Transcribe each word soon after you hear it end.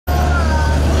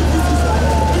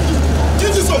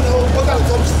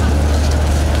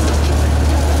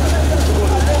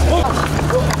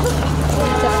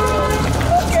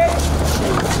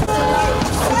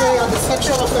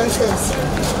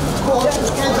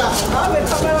I'm a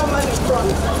cameraman in front.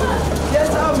 Yes,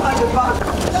 I'm at the back.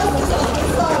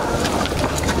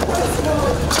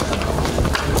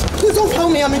 Please don't tell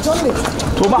me I'm a journalist.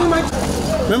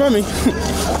 Remember me?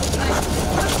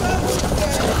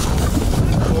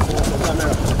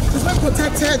 It's not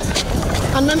protected.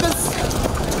 And members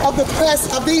of the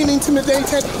press are being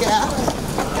intimidated here.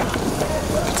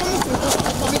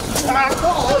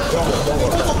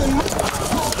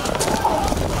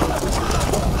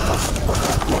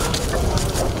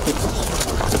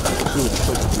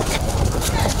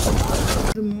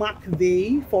 Mark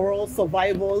Day for all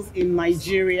survivors in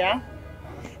Nigeria,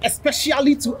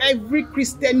 especially to every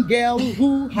Christian girl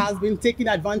who has been taken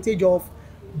advantage of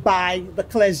by the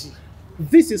clergy.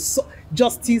 This is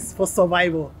justice for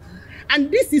survival. And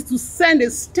this is to send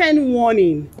a stern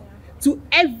warning to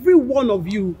every one of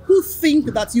you who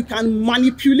think that you can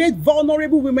manipulate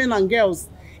vulnerable women and girls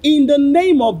in the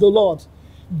name of the Lord.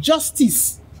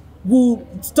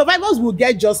 Survivors will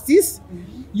get justice.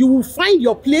 You will find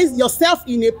yourself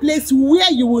in a place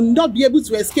where you will not be able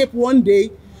to escape one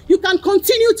day. You can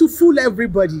continue to fool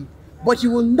everybody, but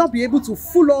you will not be able to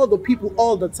fool all the people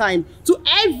all the time. To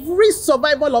every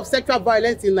survivor of sexual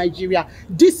violence in Nigeria,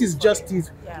 this is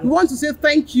justice. We want to say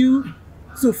thank you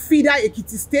to Feyi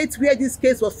Ekiti State, where this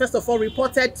case was first of all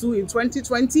reported to in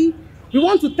 2020. We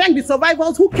want to thank the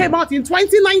survivors who came out in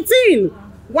 2019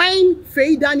 when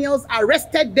Feyi Dainiels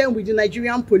arrested them with the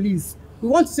Nigerian police. We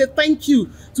want to say thank you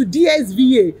to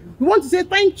DSVA. We want to say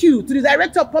thank you to the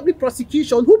Director of Public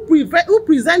Prosecution who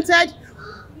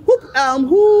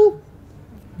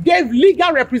gave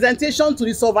legal representation to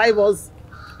the survivors.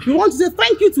 We want to say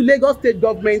thank you to Lagos State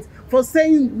government for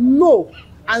saying no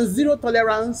and zero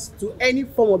tolerance to any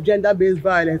form of gender-based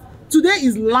violence. Today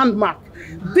is landmark.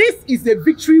 This is a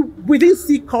victory we didn't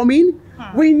see coming.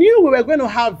 We knew we were going to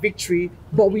have victory,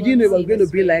 but we didn't know it was going to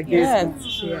be like this.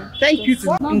 Yes. Yeah. Thank you to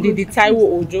Ndidi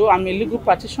Taiwo Ojo. I'm a legal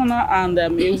practitioner and a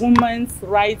women's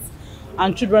rights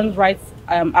and children's rights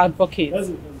advocate.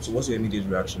 So what's your immediate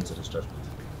reaction to this judgment?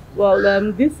 Well,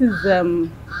 this is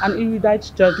an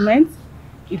erudite judgment.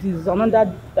 It is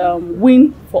another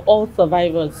win for all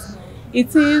survivors.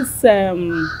 It is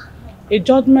a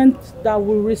judgment that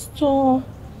will restore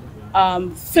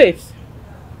faith,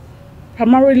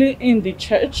 primarily in the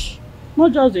church,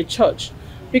 not just the church,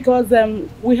 because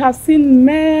we have seen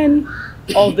men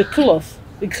of the cloth,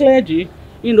 the clergy,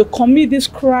 commit this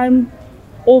crime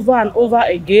over and over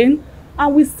again,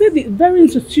 and we see the very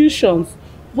institutions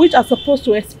which are supposed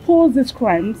to expose these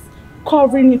crimes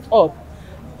covering it up.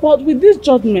 But with this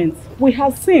judgment, we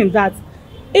have seen that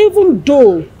even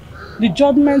though the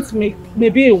judgment may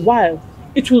be a while,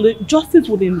 justice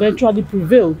will eventually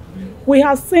prevail. We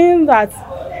have seen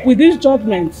that with this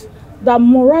judgment, that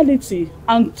morality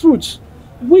and truth,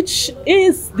 which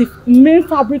is the main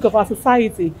fabric of our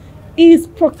society, is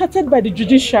protected by the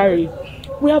judiciary.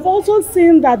 We have also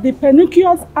seen that the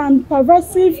pernicious and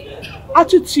perversive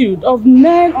attitude of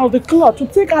men of the cloth to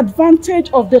take advantage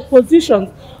of their positions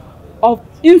of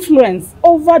influence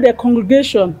over their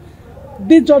congregation,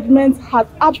 this judgment has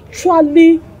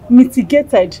actually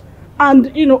mitigated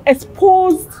and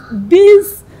exposed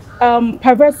these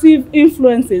perversive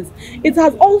influences. It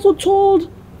has also told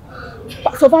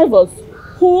survivors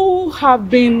who have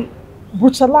been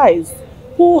brutalized,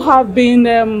 who have been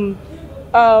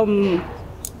have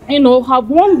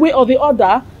one way or the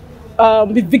other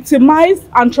be victimized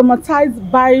and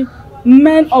traumatized by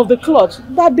men of the cloth,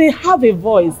 that they have a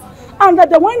voice, and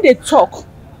that when they talk,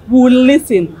 we will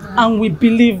listen and we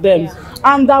believe them,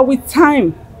 and that with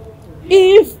time,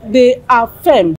 if they are firm